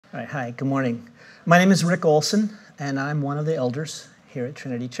All right, hi, good morning. My name is Rick Olson, and I'm one of the elders here at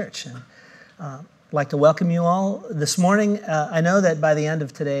Trinity Church. And I'd like to welcome you all this morning. I know that by the end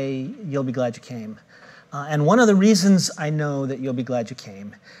of today, you'll be glad you came. And one of the reasons I know that you'll be glad you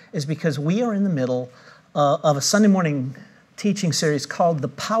came is because we are in the middle of a Sunday morning teaching series called The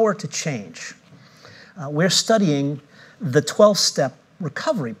Power to Change. We're studying the 12-step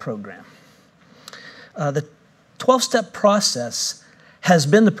recovery program. The 12-step process has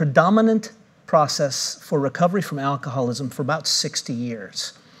been the predominant process for recovery from alcoholism for about 60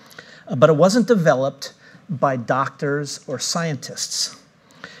 years. But it wasn't developed by doctors or scientists.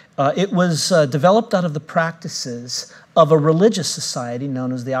 It was developed out of the practices of a religious society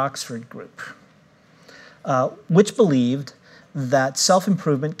known as the Oxford Group, which believed that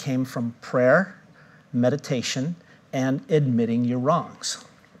self-improvement came from prayer, meditation, and admitting your wrongs.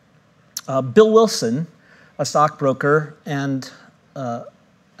 Bill Wilson, a stockbroker and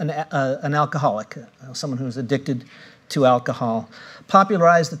an alcoholic, someone who's addicted to alcohol,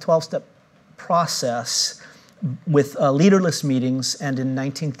 popularized the 12-step process with leaderless meetings, and in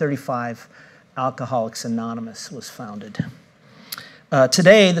 1935, Alcoholics Anonymous was founded.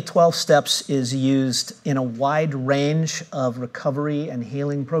 Today, the 12 steps is used in a wide range of recovery and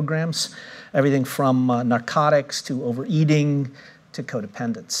healing programs, everything from narcotics to overeating to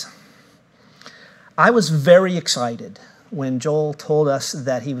codependence. I was very excited when Joel told us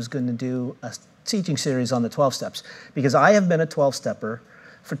that he was going to do a teaching series on the 12 steps, because I have been a 12-stepper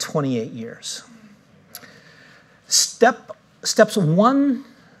for 28 years. Steps 1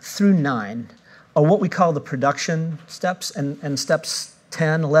 through 9 are what we call the production steps, and steps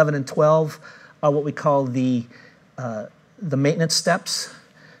 10, 11, and 12 are what we call the maintenance steps.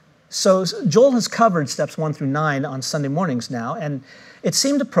 So Joel has covered steps 1 through 9 on Sunday mornings now, and it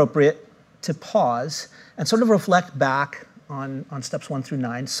seemed appropriate to pause and sort of reflect back on steps 1 through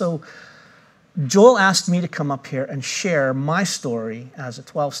 9. So Joel asked me to come up here and share my story as a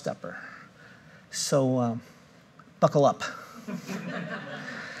 12-stepper. So buckle up.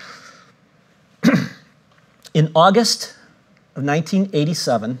 In August of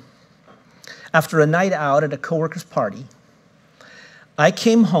 1987, after a night out at a coworker's party, I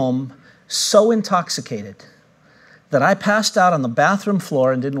came home so intoxicated that I passed out on the bathroom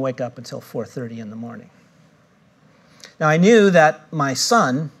floor and didn't wake up until 4:30 in the morning. Now, I knew that my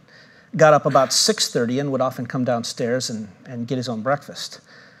son got up about 6:30 and would often come downstairs and get his own breakfast.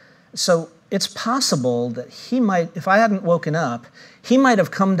 So it's possible that he might, if I hadn't woken up, he might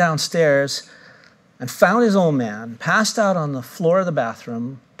have come downstairs and found his old man passed out on the floor of the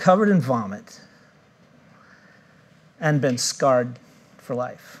bathroom, covered in vomit, and been scarred for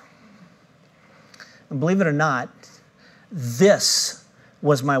life. And believe it or not, this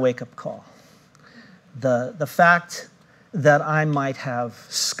was my wake-up call. The fact that I might have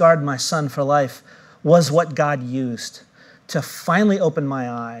scarred my son for life was what God used to finally open my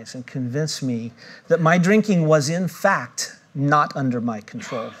eyes and convince me that my drinking was in fact not under my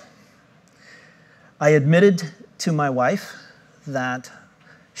control. I admitted to my wife that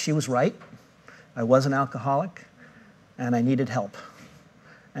she was right. I was an alcoholic and I needed help.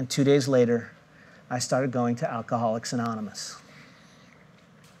 And 2 days later, I started going to Alcoholics Anonymous.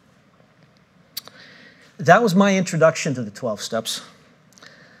 That was my introduction to the 12 steps.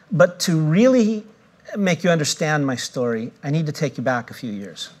 But to really make you understand my story, I need to take you back a few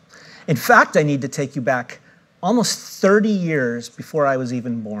years. In fact, I need to take you back almost 30 years before I was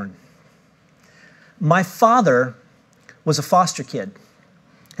even born. My father was a foster kid.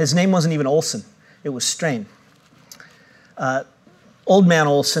 His name wasn't even Olson, it was Strain. Old man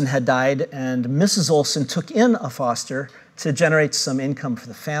Olson had died, and Mrs. Olson took in a foster to generate some income for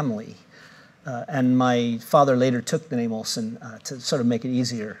the family. And my father later took the name Olson to sort of make it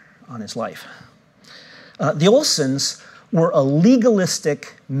easier on his life. The Olsons were a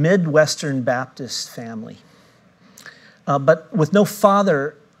legalistic Midwestern Baptist family. But with no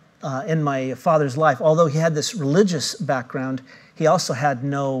father in my father's life, although he had this religious background, he also had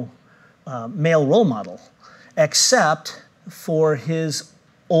no male role model, except for his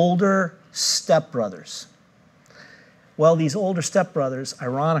older stepbrothers. Well, these older stepbrothers,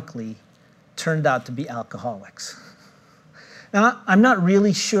 ironically, turned out to be alcoholics. Now, I'm not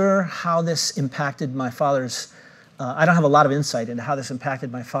really sure how this impacted my father's, I don't have a lot of insight into how this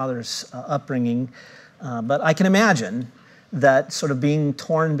impacted my father's upbringing, but I can imagine that sort of being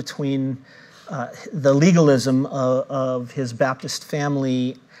torn between the legalism of his Baptist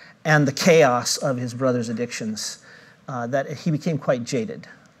family and the chaos of his brother's addictions, that he became quite jaded.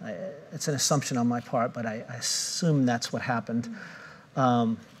 It's an assumption on my part, but I assume that's what happened.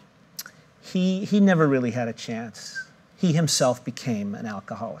 He never really had a chance. he himself became an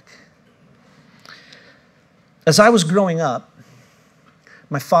alcoholic. As I was growing up,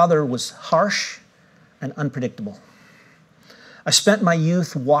 my father was harsh and unpredictable. I spent my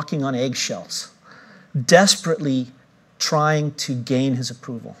youth walking on eggshells, desperately trying to gain his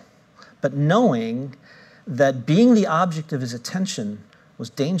approval, but knowing that being the object of his attention was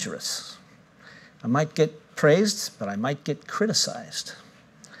dangerous. I might get praised, but I might get criticized.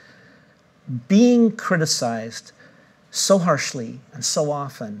 Being criticized so harshly and so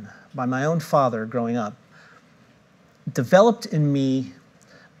often by my own father growing up developed in me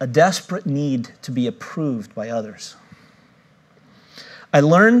a desperate need to be approved by others. I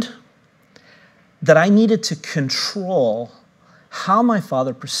learned that I needed to control how my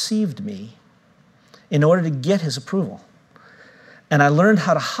father perceived me in order to get his approval. And I learned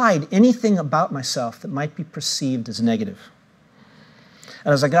how to hide anything about myself that might be perceived as negative.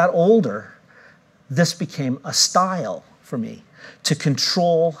 And as I got older, this became a style for me to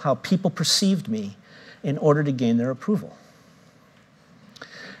control how people perceived me in order to gain their approval.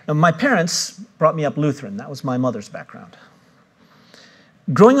 And my parents brought me up Lutheran. That was my mother's background.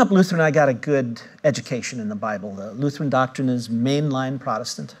 Growing up Lutheran, I got a good education in the Bible. The Lutheran doctrine is mainline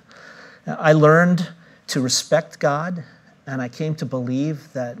Protestant. I learned to respect God, and I came to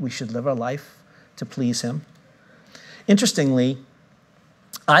believe that we should live our life to please him. Interestingly,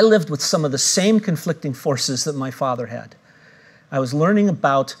 I lived with some of the same conflicting forces that my father had. I was learning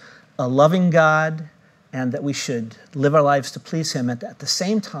about a loving God and that we should live our lives to please him. And at the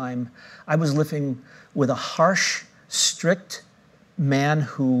same time, I was living with a harsh, strict man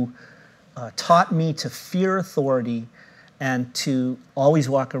who taught me to fear authority and to always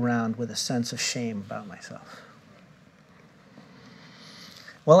walk around with a sense of shame about myself.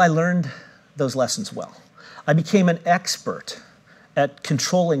 Well, I learned those lessons well. I became an expert at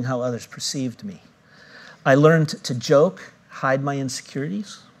controlling how others perceived me. I learned to joke, hide my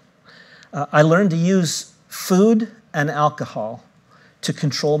insecurities. I learned to use food and alcohol to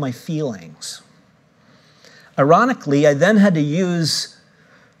control my feelings. Ironically, I then had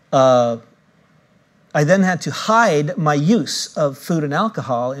to hide my use of food and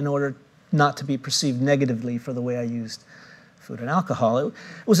alcohol in order not to be perceived negatively for the way I used food and alcohol. It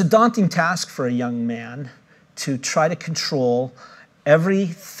was a daunting task for a young man to try to control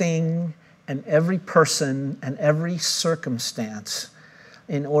everything and every person and every circumstance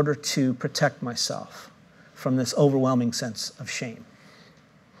in order to protect myself from this overwhelming sense of shame.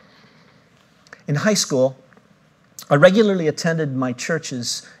 In high school, I regularly attended my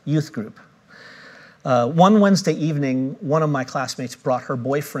church's youth group. One Wednesday evening, one of my classmates brought her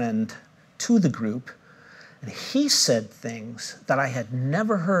boyfriend to the group, and he said things that I had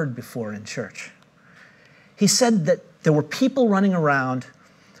never heard before in church. He said that there were people running around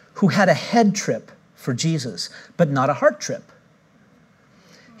who had a head trip for Jesus, but not a heart trip.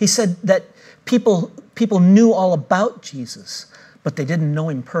 He said that people knew all about Jesus, but they didn't know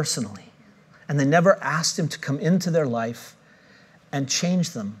him personally. And they never asked him to come into their life and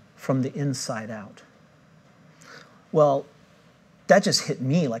change them from the inside out. Well, that just hit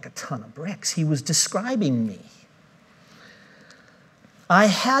me like a ton of bricks. He was describing me. I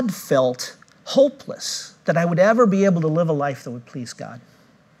had felt hopeless that I would ever be able to live a life that would please God.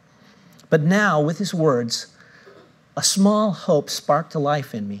 But now, with his words, a small hope sparked a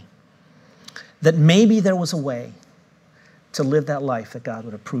life in me that maybe there was a way to live that life that God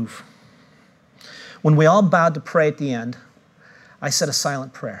would approve. When we all bowed to pray at the end, I said a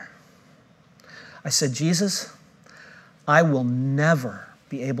silent prayer. I said, Jesus, I will never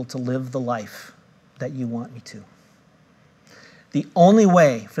be able to live the life that you want me to. The only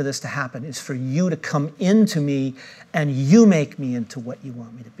way for this to happen is for you to come into me and you make me into what you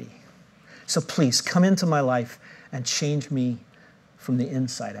want me to be. So please come into my life and change me from the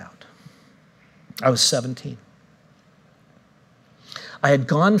inside out. I was 17. I had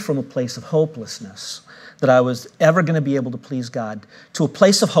gone from a place of hopelessness that I was ever going to be able to please God to a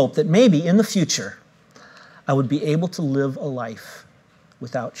place of hope that maybe in the future I would be able to live a life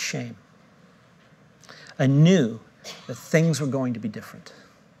without shame. I knew that things were going to be different,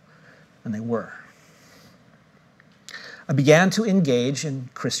 and they were. I began to engage in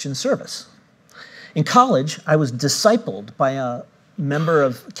Christian service. In college, I was discipled by a member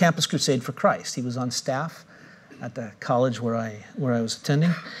of Campus Crusade for Christ. He was on staff at the college where I was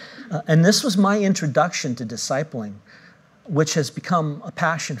attending. And this was my introduction to discipling, which has become a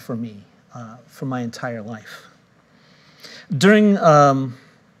passion for me for my entire life.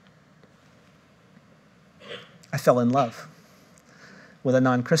 I fell in love with a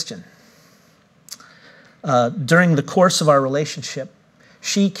non-Christian. During the course of our relationship,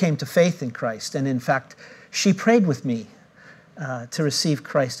 she came to faith in Christ, and in fact, She prayed with me to receive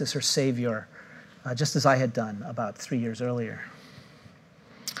Christ as her Savior, just as I had done about 3 years earlier.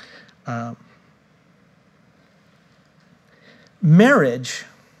 Marriage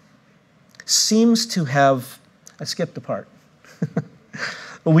seems to have, I skipped a part.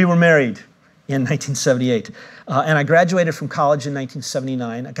 We were married in 1978, and I graduated from college in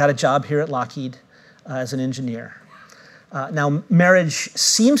 1979. I got a job here at Lockheed as an engineer. Now, marriage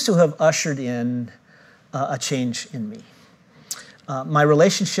seems to have ushered in a change in me. My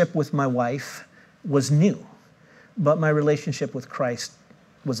relationship with my wife was new, but my relationship with Christ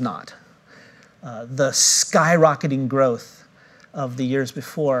was not. The skyrocketing growth of the years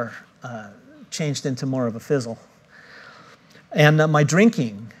before changed into more of a fizzle. And my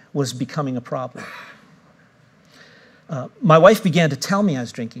drinking was becoming a problem. My wife began to tell me I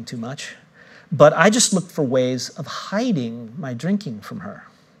was drinking too much, but I just looked for ways of hiding my drinking from her.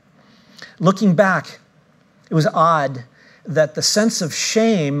 Looking back, it was odd that the sense of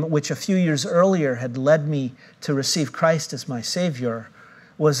shame, which a few years earlier had led me to receive Christ as my Savior,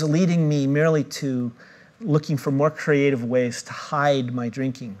 was leading me merely to looking for more creative ways to hide my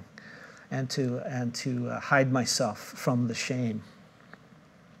drinking and to hide myself from the shame.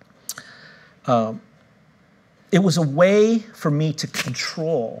 It was a way for me to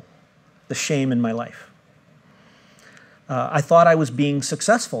control the shame in my life. I thought I was being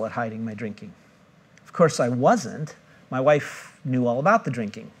successful at hiding my drinking. Of course, I wasn't. My wife knew all about the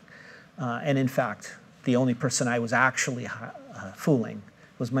drinking. And in fact, the only person I was actually fooling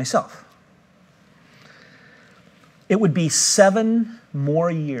was myself. It would be 7 more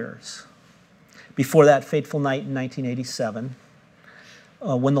years before that fateful night in 1987,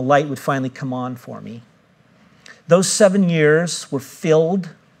 when the light would finally come on for me. Those 7 years were filled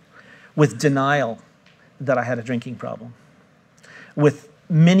with denial that I had a drinking problem, with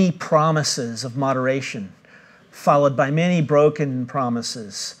many promises of moderation, followed by many broken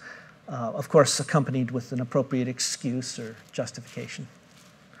promises, of course accompanied with an appropriate excuse or justification.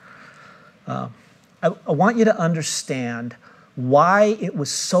 I want you to understand why it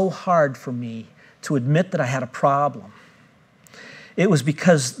was so hard for me to admit that I had a problem. It was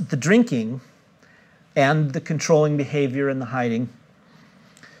because the drinking and the controlling behavior and the hiding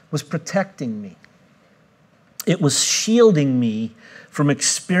was protecting me. It was shielding me from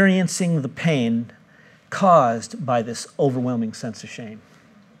experiencing the pain caused by this overwhelming sense of shame.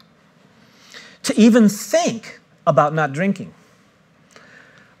 To even think about not drinking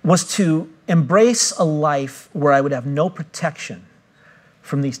was to embrace a life where I would have no protection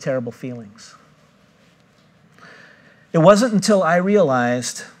from these terrible feelings. It wasn't until I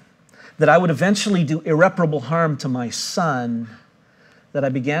realized that I would eventually do irreparable harm to my son that I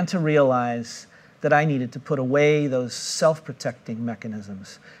began to realize that I needed to put away those self-protecting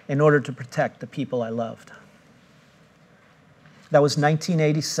mechanisms in order to protect the people I loved. That was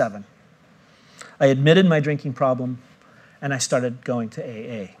 1987. I admitted my drinking problem, and I started going to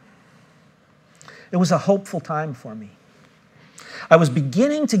AA. It was a hopeful time for me. I was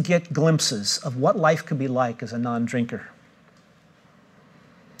beginning to get glimpses of what life could be like as a non-drinker.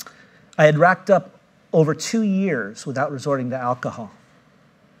 I had racked up over 2 years without resorting to alcohol.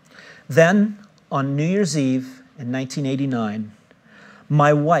 Then, on New Year's Eve in 1989,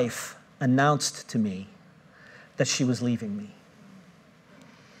 my wife announced to me that she was leaving me,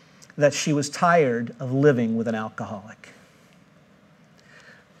 that she was tired of living with an alcoholic.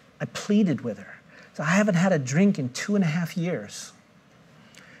 I pleaded with her. So I haven't had a drink in 2.5 years.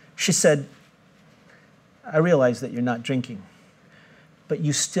 She said, I realize that you're not drinking, but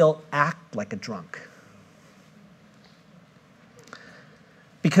you still act like a drunk.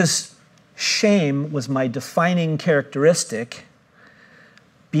 Because shame was my defining characteristic,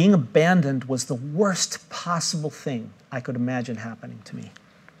 being abandoned was the worst possible thing I could imagine happening to me.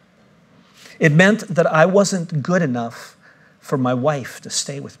 It meant that I wasn't good enough for my wife to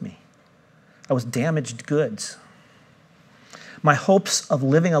stay with me. I was damaged goods. My hopes of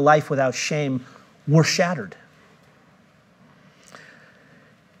living a life without shame were shattered.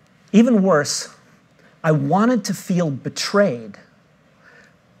 Even worse, I wanted to feel betrayed,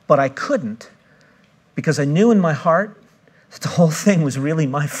 but I couldn't because I knew in my heart that the whole thing was really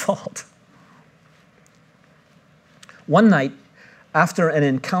my fault. One night, after an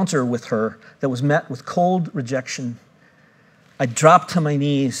encounter with her that was met with cold rejection, I dropped to my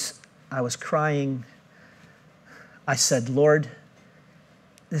knees. I was crying. I said, Lord,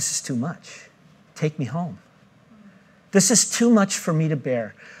 this is too much. Take me home. This is too much for me to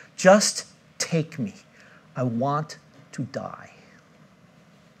bear. Just take me. I want to die.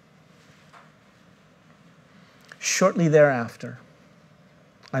 Shortly thereafter,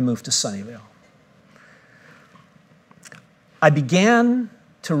 I moved to Sunnyvale. I began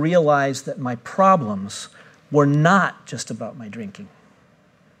to realize that my problems were not just about my drinking.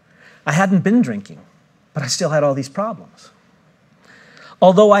 I hadn't been drinking, but I still had all these problems.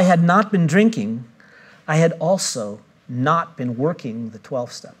 Although I had not been drinking, I had also not been working the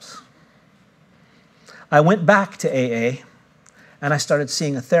 12 steps. I went back to AA, and I started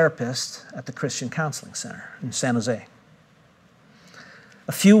seeing a therapist at the Christian Counseling Center in San Jose.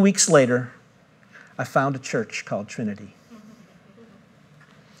 A few weeks later, I found a church called Trinity.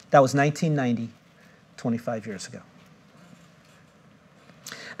 That was 1990, 25 years ago.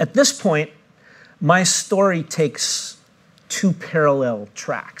 At this point, my story takes two parallel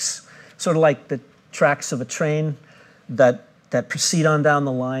tracks, sort of like the tracks of a train that proceed on down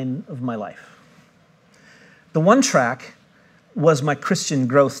the line of my life. The one track was my Christian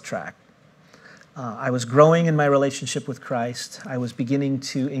growth track. I was growing in my relationship with Christ. I was beginning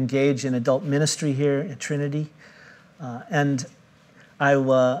to engage in adult ministry here at Trinity. And I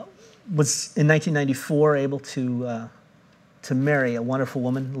was, in 1994, able to marry a wonderful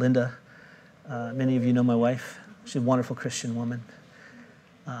woman, Linda. Many of you know my wife. She's a wonderful Christian woman.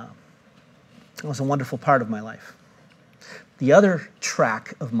 It was a wonderful part of my life. The other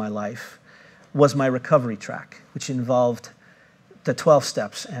track of my life was my recovery track, which involved the 12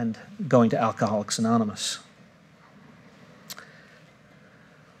 steps and going to Alcoholics Anonymous.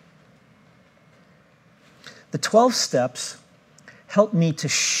 The 12 steps helped me to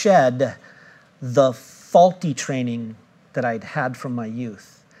shed the faulty training that I'd had from my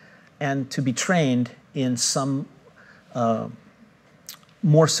youth and to be trained in some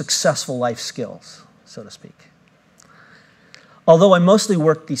more successful life skills, so to speak. Although I mostly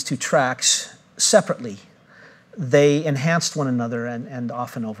worked these two tracks separately, they enhanced one another and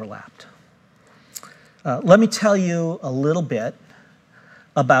often overlapped. Let me tell you a little bit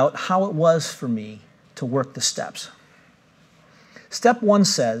about how it was for me to work the steps. Step 1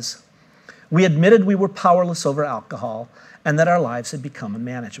 says, we admitted we were powerless over alcohol and that our lives had become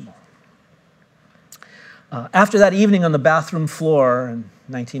unmanageable. After that evening on the bathroom floor in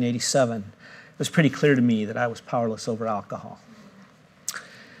 1987, it was pretty clear to me that I was powerless over alcohol.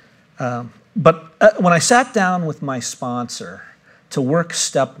 But when I sat down with my sponsor to work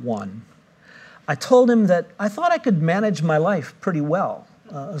step 1, I told him that I thought I could manage my life pretty well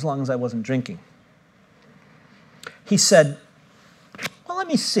as long as I wasn't drinking. He said, well, let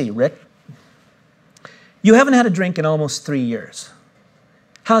me see, Rick. You haven't had a drink in almost 3 years.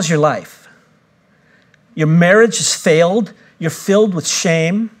 How's your life? Your marriage has failed. You're filled with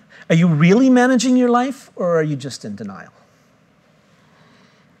shame. Are you really managing your life, or are you just in denial?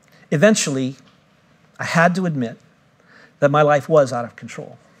 Eventually, I had to admit that my life was out of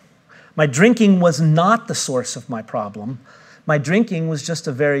control. My drinking was not the source of my problem. My drinking was just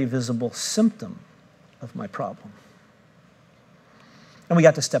a very visible symptom of my problem. And we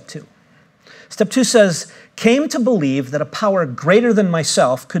got to step 2. Step 2 says, came to believe that a power greater than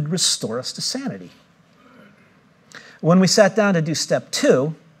myself could restore us to sanity. When we sat down to do step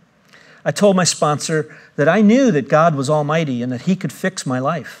 2, I told my sponsor that I knew that God was almighty and that he could fix my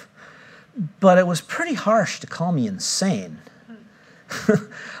life. But it was pretty harsh to call me insane.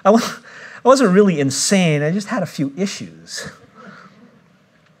 I wasn't really insane, I just had a few issues.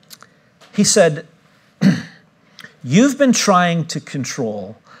 He said, you've been trying to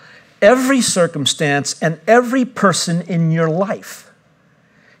control every circumstance and every person in your life.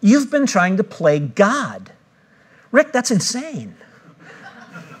 You've been trying to play God. Rick, that's insane.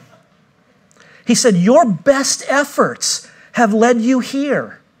 He said, your best efforts have led you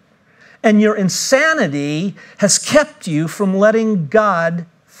here, and your insanity has kept you from letting God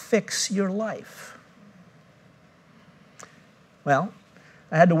fix your life. Well,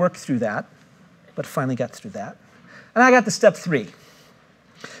 I had to work through that, but finally got through that. And I got to step 3.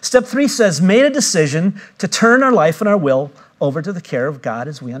 Step 3 says, made a decision to turn our life and our will over to the care of God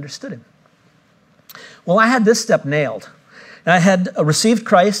as we understood him. Well, I had this step nailed. And I had received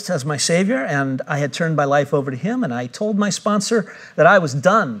Christ as my Savior, and I had turned my life over to him, and I told my sponsor that I was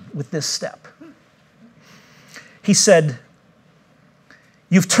done with this step. He said,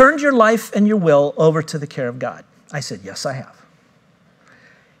 you've turned your life and your will over to the care of God. I said, yes, I have.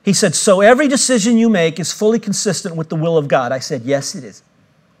 He said, so every decision you make is fully consistent with the will of God. I said, yes, it is.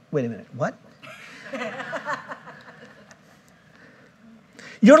 Wait a minute, what?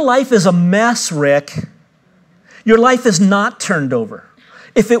 Your life is a mess, Rick. Your life is not turned over.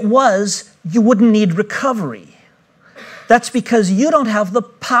 If it was, you wouldn't need recovery. That's because you don't have the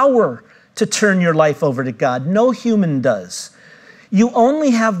power to turn your life over to God. No human does. You only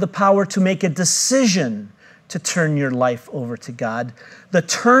have the power to make a decision to turn your life over to God. The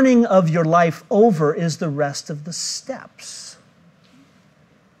turning of your life over is the rest of the steps.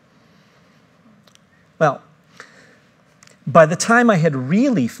 Well, by the time I had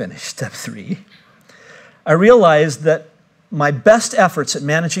really finished step 3, I realized that my best efforts at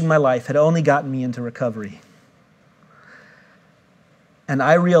managing my life had only gotten me into recovery. And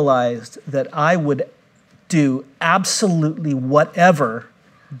I realized that I would do absolutely whatever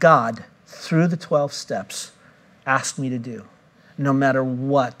God, through the 12 steps, asked me to do, no matter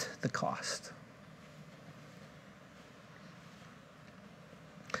what the cost.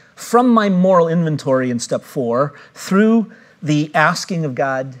 From my moral inventory in step 4, through the asking of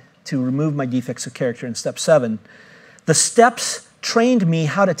God to remove my defects of character in step 7, the steps trained me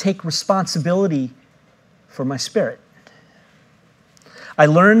how to take responsibility for my spirit. I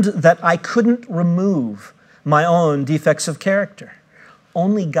learned that I couldn't remove my own defects of character.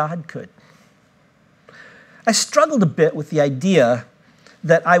 Only God could. I struggled a bit with the idea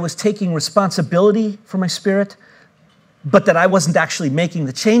that I was taking responsibility for my spirit, but that I wasn't actually making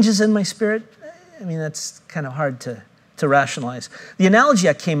the changes in my spirit. I mean, that's kind of hard to rationalize. The analogy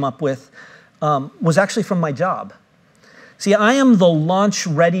I came up with was actually from my job. See, I am the launch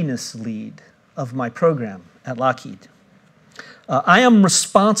readiness lead of my program at Lockheed. I am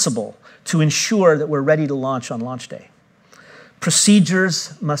responsible to ensure that we're ready to launch on launch day.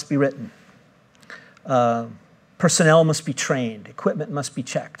 Procedures must be written. Personnel must be trained. Equipment must be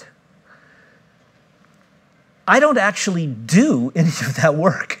checked. I don't actually do any of that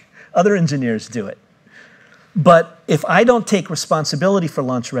work. Other engineers do it. But if I don't take responsibility for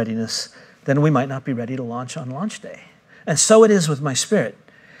launch readiness, then we might not be ready to launch on launch day. And so it is with my spirit.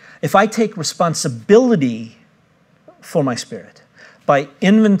 If I take responsibility for my spirit by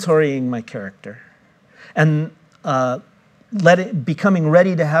inventorying my character and becoming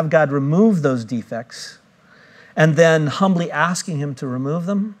ready to have God remove those defects, and then humbly asking him to remove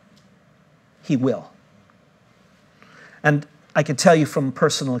them, he will. And I can tell you from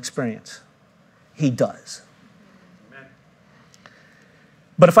personal experience, he does. Amen.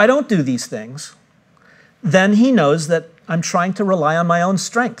 But if I don't do these things, then he knows that I'm trying to rely on my own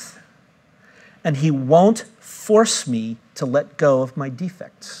strength, and he won't force me to let go of my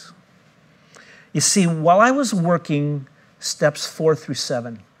defects. You see, while I was working steps 4 through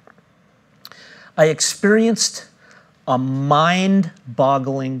 7, I experienced a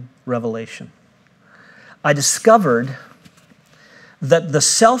mind-boggling revelation. I discovered that the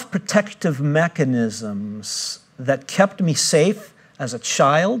self-protective mechanisms that kept me safe as a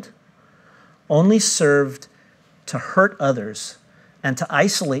child only served to hurt others and to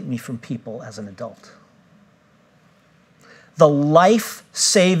isolate me from people as an adult. The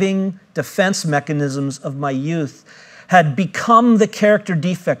life-saving defense mechanisms of my youth had become the character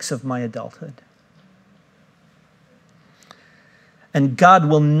defects of my adulthood. And God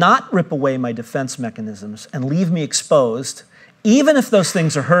will not rip away my defense mechanisms and leave me exposed, even if those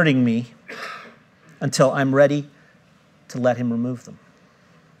things are hurting me, until I'm ready to let him remove them.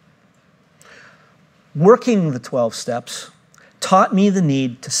 Working the 12 steps taught me the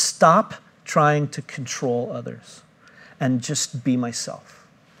need to stop trying to control others and just be myself.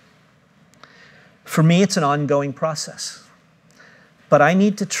 For me, it's an ongoing process. But I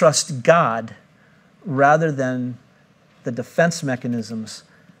need to trust God rather than the defense mechanisms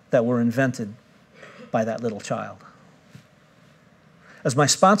that were invented by that little child. As my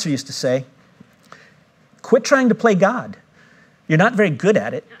sponsor used to say, quit trying to play God. You're not very good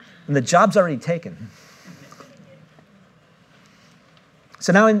at it, and the job's already taken.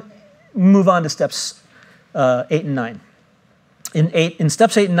 So now we move on to steps 8 and 9. In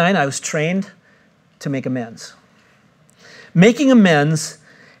steps 8 and 9, I was trained to make amends. Making amends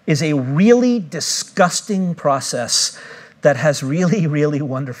is a really disgusting process that has really, really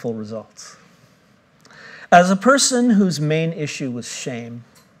wonderful results. As a person whose main issue was shame,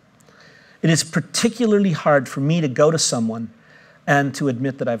 it is particularly hard for me to go to someone and to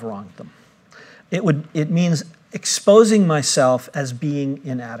admit that I've wronged them. It means exposing myself as being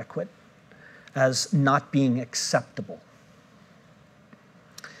inadequate, as not being acceptable.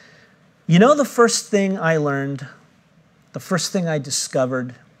 You know, the first thing I learned, the first thing I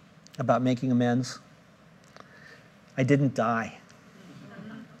discovered about making amends? I didn't die.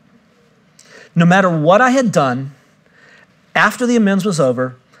 No matter what I had done, after the amends was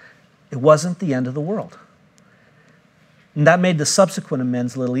over, it wasn't the end of the world. And that made the subsequent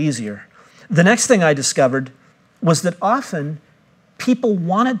amends a little easier. The next thing I discovered was that often people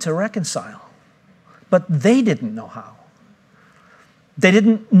wanted to reconcile, but they didn't know how. They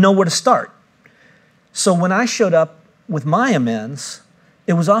didn't know where to start. So when I showed up with my amends,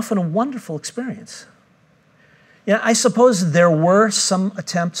 it was often a wonderful experience. Yeah, I suppose there were some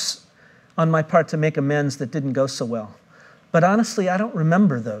attempts on my part to make amends that didn't go so well. But honestly, I don't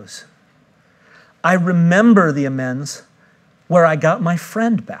remember those. I remember the amends where I got my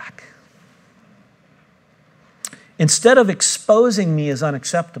friend back. Instead of exposing me as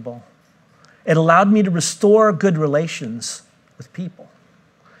unacceptable, it allowed me to restore good relations with people.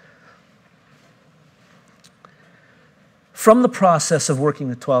 From the process of working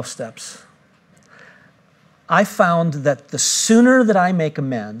the 12 steps, I found that the sooner that I make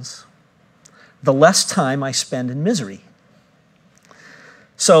amends, the less time I spend in misery.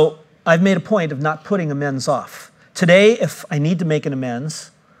 So I've made a point of not putting amends off. Today, if I need to make an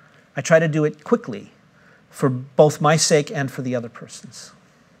amends, I try to do it quickly for both my sake and for the other person's.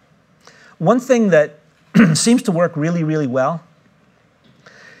 One thing that seems to work really, really well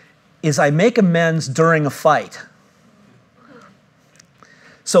is I make amends during a fight.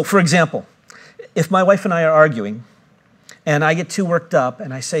 So, for example, if my wife and I are arguing and I get too worked up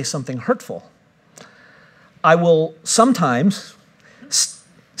and I say something hurtful, I will sometimes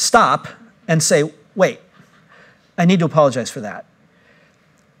stop and say, wait, I need to apologize for that.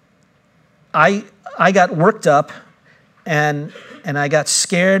 I got worked up and I got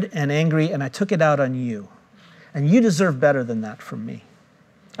scared and angry and I took it out on you. And you deserve better than that from me.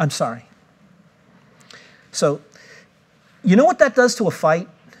 I'm sorry. So, you know what that does to a fight?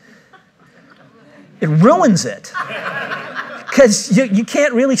 It ruins it. Because you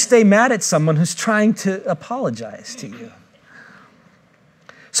can't really stay mad at someone who's trying to apologize to you.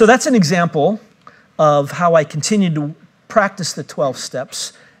 So that's an example of how I continue to practice the 12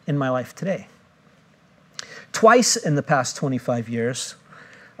 steps in my life today. Twice in the past 25 years,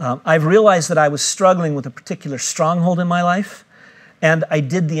 I've realized that I was struggling with a particular stronghold in my life, and I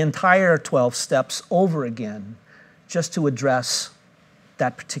did the entire 12 steps over again just to address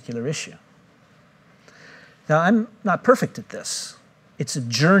that particular issue. Now, I'm not perfect at this. It's a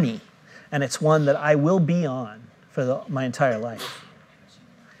journey, and it's one that I will be on for my entire life.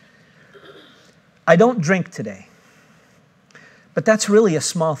 I don't drink today, but that's really a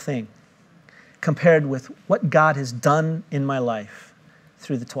small thing compared with what God has done in my life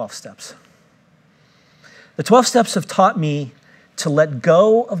through the 12 steps. The 12 steps have taught me to let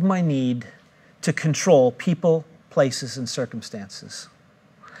go of my need to control people, places, and circumstances,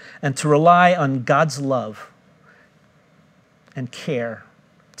 and to rely on God's love and care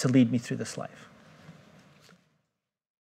to lead me through this life.